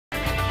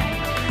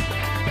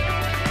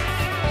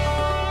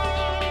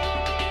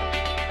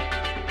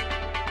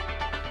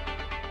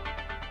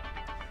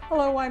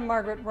Hello, I'm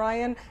Margaret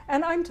Ryan,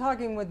 and I'm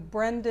talking with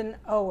Brendan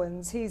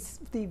Owens. He's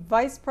the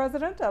Vice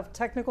President of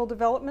Technical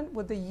Development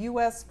with the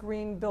U.S.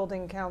 Green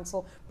Building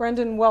Council.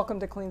 Brendan, welcome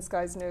to Clean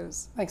Skies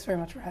News. Thanks very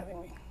much for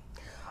having me.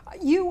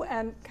 You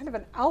and kind of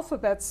an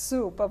alphabet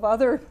soup of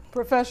other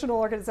professional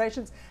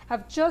organizations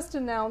have just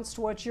announced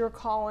what you're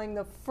calling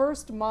the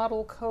first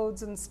model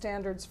codes and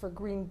standards for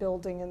green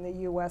building in the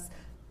U.S.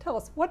 Tell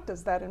us, what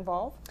does that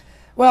involve?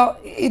 Well,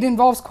 it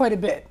involves quite a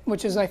bit,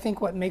 which is, I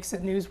think, what makes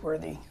it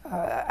newsworthy.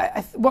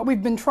 What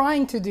we've been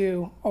trying to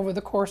do over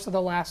the course of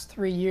the last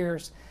 3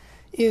 years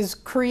is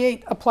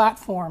create a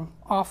platform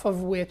off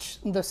of which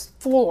the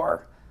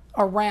floor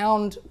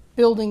around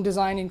building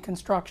design and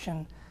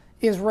construction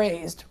is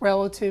raised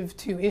relative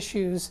to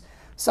issues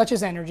such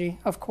as energy,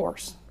 of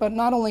course, but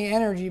not only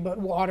energy, but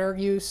water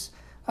use,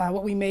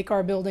 what we make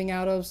our buildings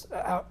out of,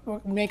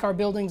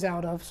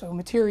 so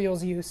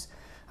materials use,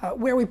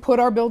 where we put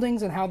our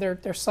buildings and how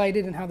they're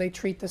sited and how they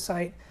treat the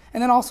site,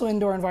 and then also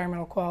indoor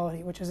environmental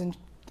quality, which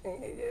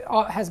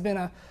has been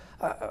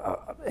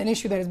an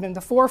issue that has been at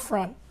the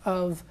forefront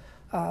of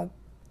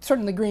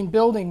certainly green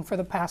building for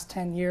the past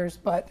 10 years,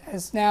 but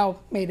has now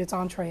made its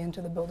entree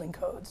into the building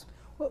codes.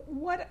 Well,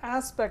 what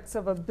aspects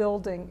of a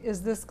building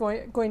is this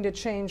going to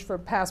change for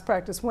past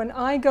practice? When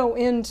I go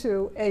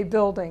into a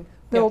building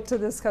built to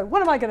this code,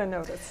 what am I going to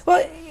notice?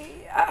 Well,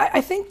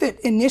 I think that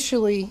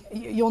initially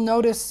you'll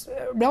notice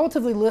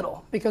relatively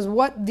little, because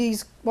what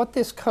this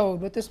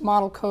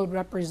model code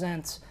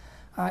represents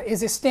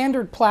is a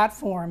standard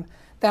platform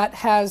that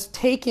has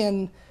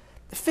taken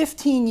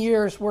 15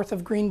 years worth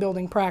of green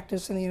building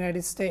practice in the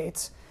United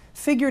States,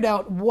 figured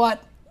out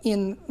what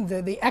in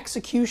the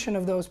execution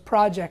of those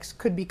projects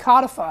could be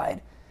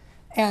codified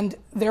and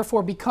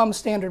therefore become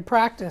standard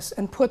practice,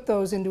 and put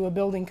those into a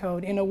building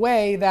code in a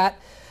way that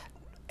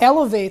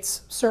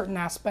elevates certain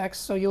aspects.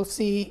 So you'll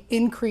see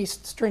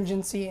increased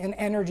stringency and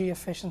energy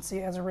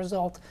efficiency as a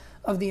result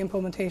of the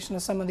implementation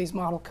of some of these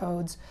model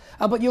codes.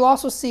 But you'll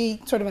also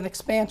see sort of an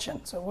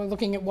expansion. So we're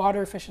looking at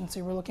water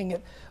efficiency, we're looking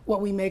at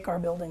what we make our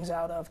buildings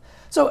out of.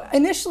 So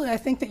initially I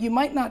think that you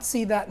might not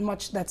see that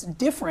much that's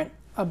different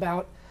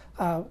about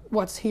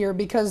what's here,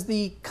 because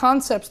the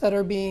concepts that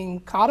are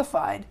being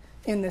codified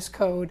in this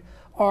code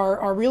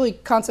are really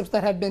concepts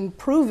that have been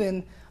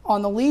proven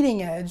on the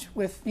leading edge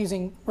with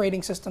using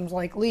rating systems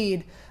like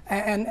LEED,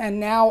 and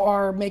now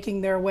are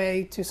making their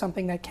way to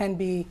something that can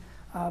be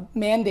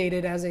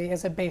mandated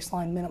as a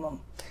baseline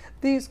minimum.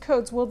 These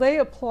codes, will they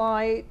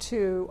apply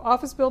to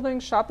office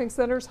buildings, shopping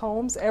centers,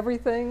 homes,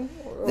 everything?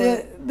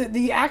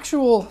 The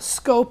actual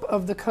scope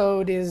of the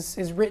code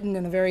is written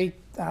in a very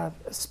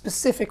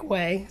specific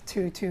way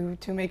to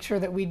make sure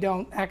that we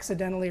don't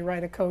accidentally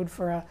write a code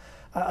for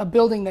a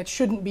building that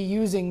shouldn't be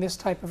using this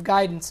type of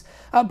guidance.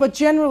 But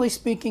generally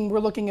speaking, we're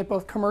looking at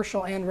both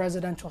commercial and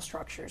residential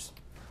structures.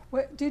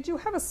 Did you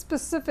have a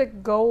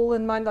specific goal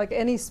in mind, like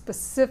any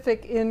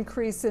specific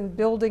increase in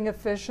building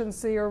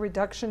efficiency or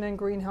reduction in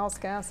greenhouse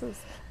gases?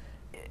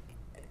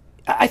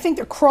 I think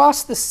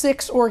across the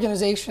 6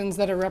 organizations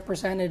that are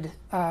represented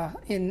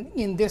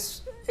in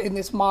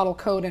this model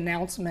code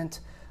announcement,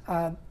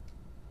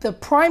 the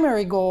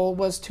primary goal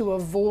was to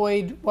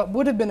avoid what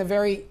would have been a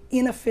very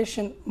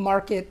inefficient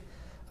market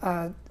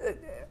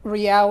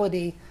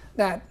reality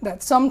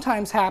that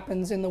sometimes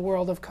happens in the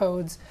world of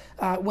codes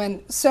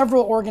when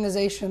several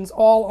organizations,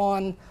 all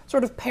on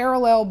sort of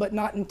parallel but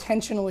not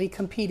intentionally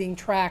competing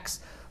tracks,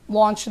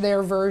 launch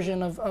their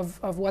version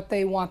of what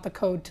they want the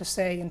code to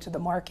say into the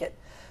market.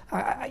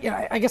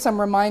 I guess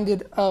I'm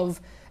reminded of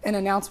an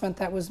announcement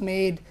that was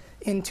made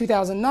in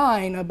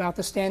 2009 about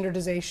the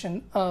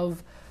standardization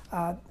of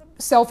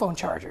cell phone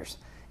chargers.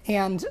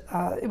 And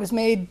it was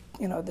made,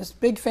 this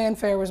big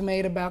fanfare was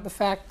made about the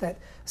fact that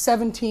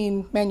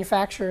 17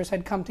 manufacturers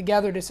had come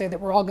together to say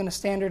that we're all going to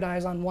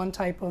standardize on one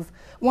type of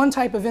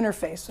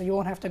interface, so you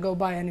won't have to go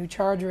buy a new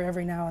charger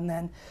every now and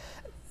then.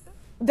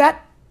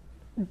 That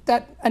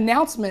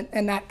announcement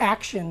and that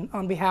action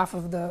on behalf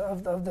of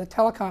the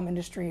telecom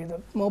industry,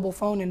 the mobile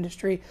phone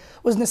industry,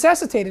 was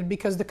necessitated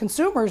because the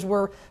consumers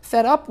were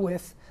fed up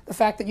with the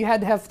fact that you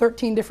had to have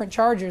 13 different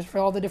chargers for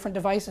all the different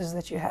devices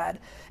that you had.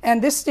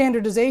 And this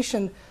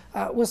standardization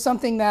was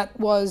something that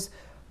was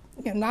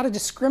not a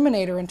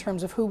discriminator in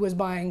terms of who was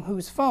buying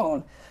whose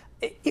phone.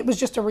 It was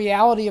just a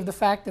reality of the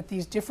fact that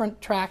these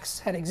different tracks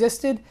had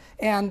existed,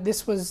 and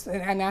this was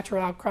a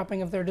natural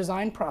outcropping of their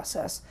design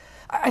process.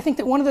 I think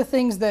that one of the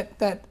things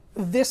that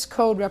this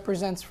code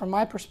represents, from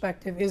my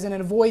perspective, is an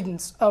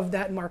avoidance of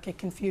that market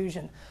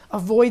confusion,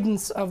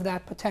 avoidance of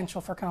that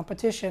potential for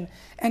competition,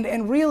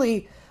 and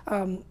really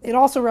it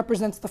also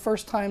represents the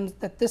first time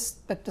that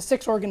the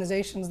 6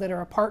 organizations that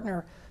are a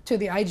partner to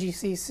the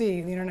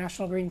IGCC, the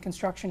International Green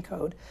Construction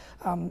Code,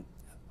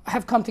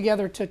 have come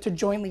together to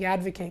jointly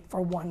advocate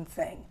for one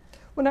thing.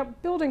 Well, now,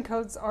 building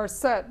codes are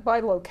set by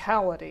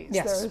localities.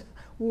 Yes.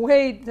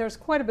 There's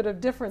quite a bit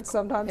of difference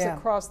sometimes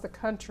across the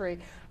country.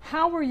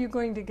 How are you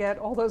going to get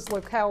all those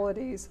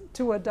localities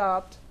to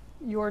adopt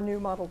your new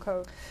model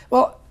code?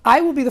 Well,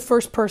 I will be the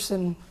first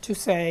person to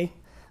say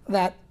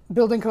that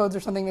building codes are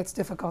something that's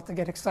difficult to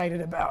get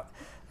excited about.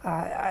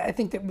 I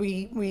think that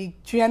we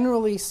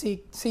generally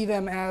see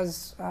them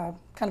as kind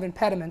of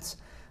impediments,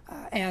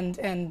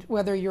 and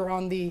whether you're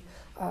on the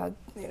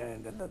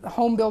the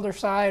home builder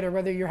side, or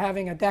whether you're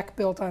having a deck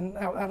built on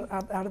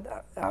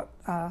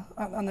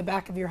the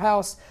back of your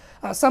house,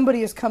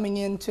 somebody is coming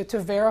in to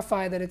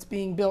verify that it's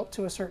being built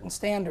to a certain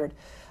standard.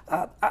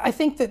 I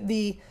think that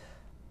the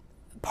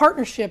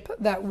partnership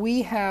that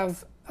we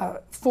have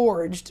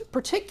forged,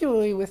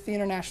 particularly with the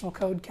International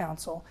Code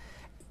Council,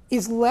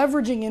 is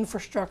leveraging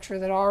infrastructure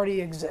that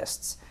already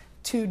exists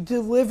to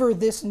deliver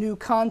this new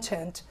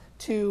content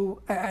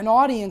to an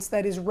audience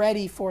that is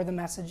ready for the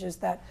messages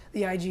that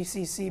the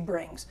IGCC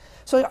brings.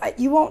 So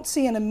you won't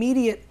see an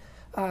immediate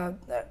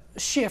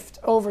shift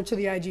over to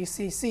the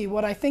IGCC.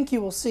 What I think you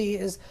will see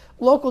is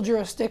local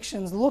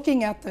jurisdictions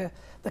looking at the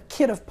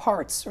kit of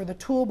parts or the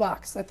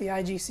toolbox that the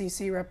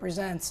IGCC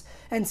represents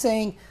and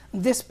saying,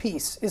 this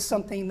piece is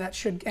something that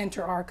should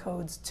enter our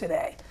codes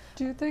today.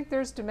 Do you think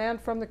there's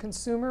demand from the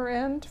consumer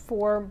end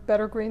for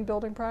better green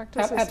building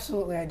practices?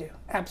 Absolutely I do.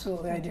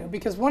 Absolutely I do.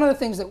 Because one of the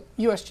things that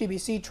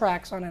USGBC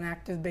tracks on an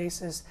active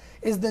basis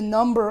is the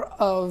number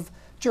of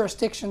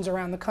jurisdictions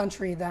around the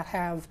country that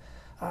have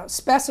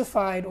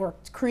specified or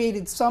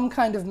created some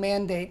kind of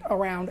mandate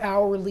around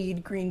our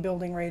LEED green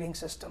building rating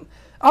system,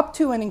 up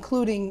to and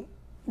including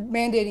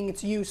mandating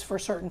its use for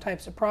certain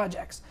types of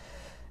projects.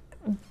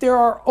 There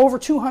are over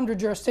 200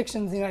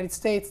 jurisdictions in the United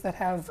States that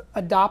have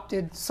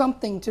adopted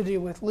something to do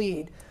with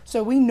LEED.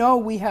 So we know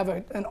we have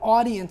an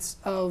audience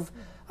of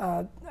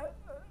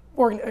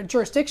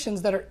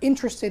jurisdictions that are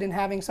interested in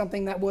having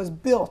something that was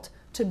built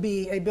to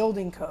be a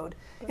building code.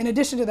 In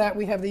addition to that,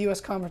 we have the U.S.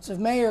 Conference of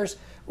Mayors,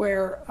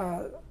 where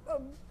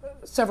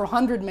several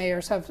hundred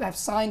mayors have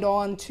signed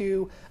on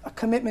to a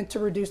commitment to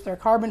reduce their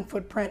carbon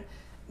footprint.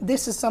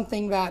 This is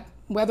something that,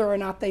 whether or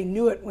not they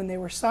knew it when they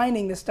were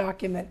signing this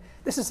document,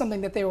 this is something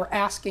that they were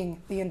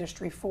asking the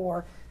industry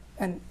for,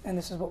 and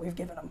this is what we've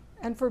given them.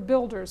 And for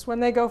builders, when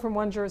they go from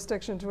one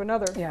jurisdiction to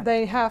another,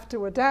 they have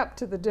to adapt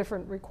to the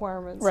different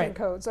requirements and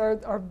codes.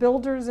 Are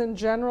builders in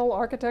general,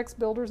 architects,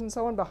 builders, and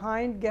so on,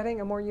 behind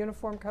getting a more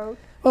uniform code?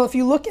 Well, if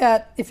you look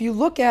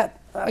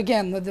at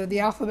again the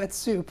alphabet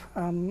soup,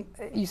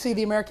 you see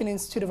the American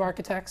Institute of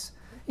Architects,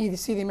 you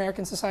see the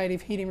American Society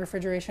of Heating,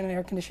 Refrigeration, and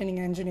Air Conditioning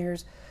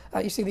Engineers,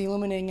 you see the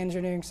Illuminating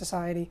Engineering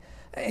Society,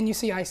 and you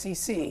see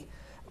ICC.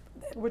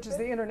 Which is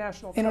the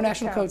International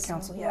Code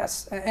Council,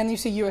 yes. And you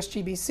see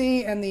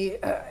USGBC and the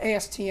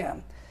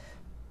ASTM.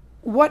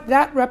 What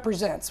that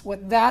represents,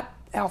 what that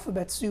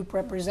alphabet soup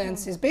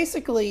represents, is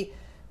basically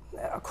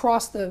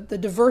across the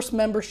diverse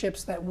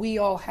memberships that we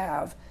all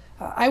have.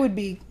 I would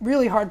be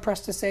really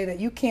hard-pressed to say that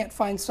you can't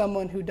find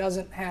someone who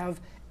doesn't have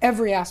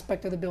every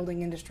aspect of the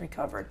building industry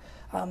covered.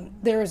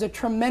 There is a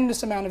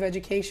tremendous amount of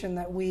education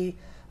that we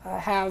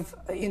have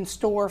in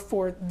store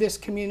for this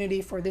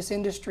community, for this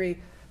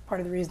industry. Part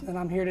of the reason that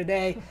I'm here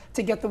today,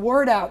 to get the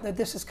word out that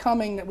this is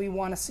coming, that we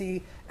want to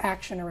see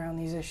action around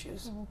these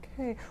issues.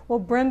 Okay. Well,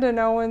 Brendan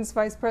Owens,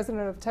 Vice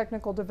President of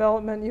Technical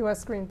Development,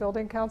 U.S. Green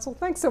Building Council,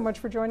 thanks so much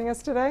for joining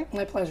us today.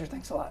 My pleasure.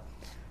 Thanks a lot.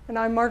 And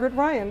I'm Margaret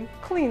Ryan,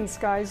 Clean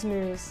Skies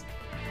News.